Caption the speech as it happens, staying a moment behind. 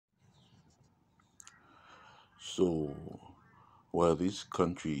So, while this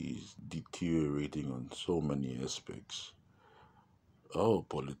country is deteriorating on so many aspects, our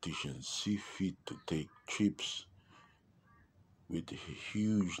politicians see fit to take trips with a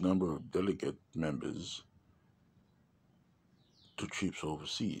huge number of delegate members to trips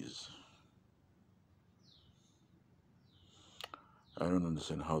overseas. I don't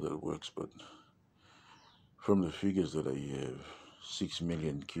understand how that works, but from the figures that I have, 6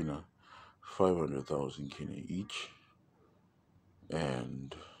 million kina, 500,000 kina each,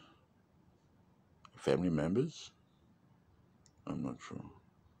 and family members? I'm not sure.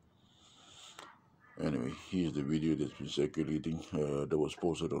 Anyway, here's the video that's been circulating that was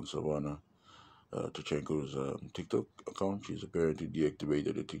posted on Savannah Tkatchenko's TikTok account. She's apparently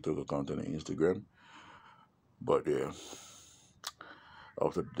deactivated the TikTok account and Instagram. But yeah,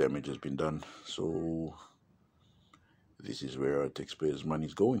 after the damage has been done, so this is where our taxpayers' money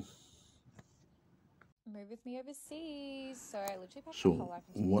is going. Move with me overseas. So I literally packed my whole So life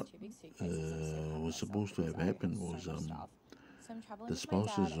into what these two big suitcases. I'm so proud of was myself supposed to because have I happened have so was much stuff. So I'm traveling the with my dad,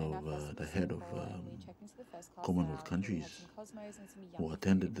 spouses and our of first the was head of Singapore, and we checked into the first class Commonwealth lounge where we had countries some Cosmos and some who yummy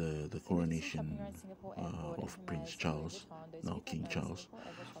attended food. the So we did some shopping coronation around Singapore Airport and of Prince Hermes and Louis Charles, Vuitton. Those of now you that King know, Charles, Singapore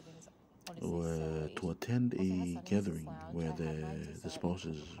Airport shopping is honestly so were elite. to attend Also had a Sun and Sisters gathering Lounge. where I had my the dessert and a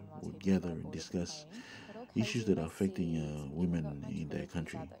spouses couple of caramel would lattes gather before I and boarded the discuss plane. Got all issues cozy in that my are affecting seats. Even got women my in their drink because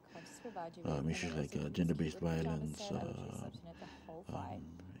country. Dad can't just provide you with. And then Issues like also got this cute gender-based little pajama violence, set. I literally slept in it the whole flight.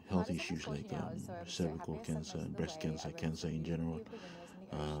 The flight health is almost issues 14 like hours, so I was so happy cervical I slept cancer, most of the breast way. I cancer, rode cancer some in beautiful, general. beautiful windmills in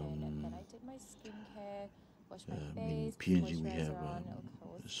the ocean. Then I did my skincare, washed my In face, put some PNG, we moisturizer have on, of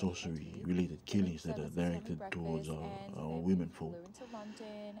course, brushed my teeth. sorcery-related Then went to killings that are Services, had my directed towards breakfast, and our then we women folk. flew into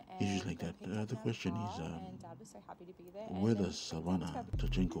London Issues and like got that. picked up The in our question is, car, and Dad was so happy to be there. And where then does went down to Savannah grab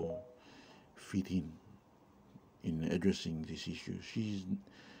Tkatchenko fit in addressing this issue?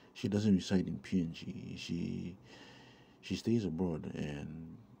 She doesn't reside in PNG. She stays abroad,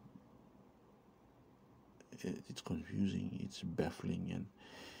 and it's confusing. It's baffling, and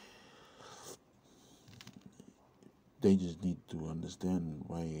they just need to understand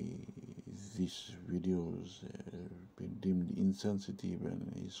why this video has been deemed insensitive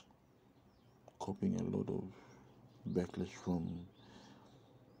and is copying a lot of backlash from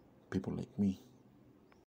people like me.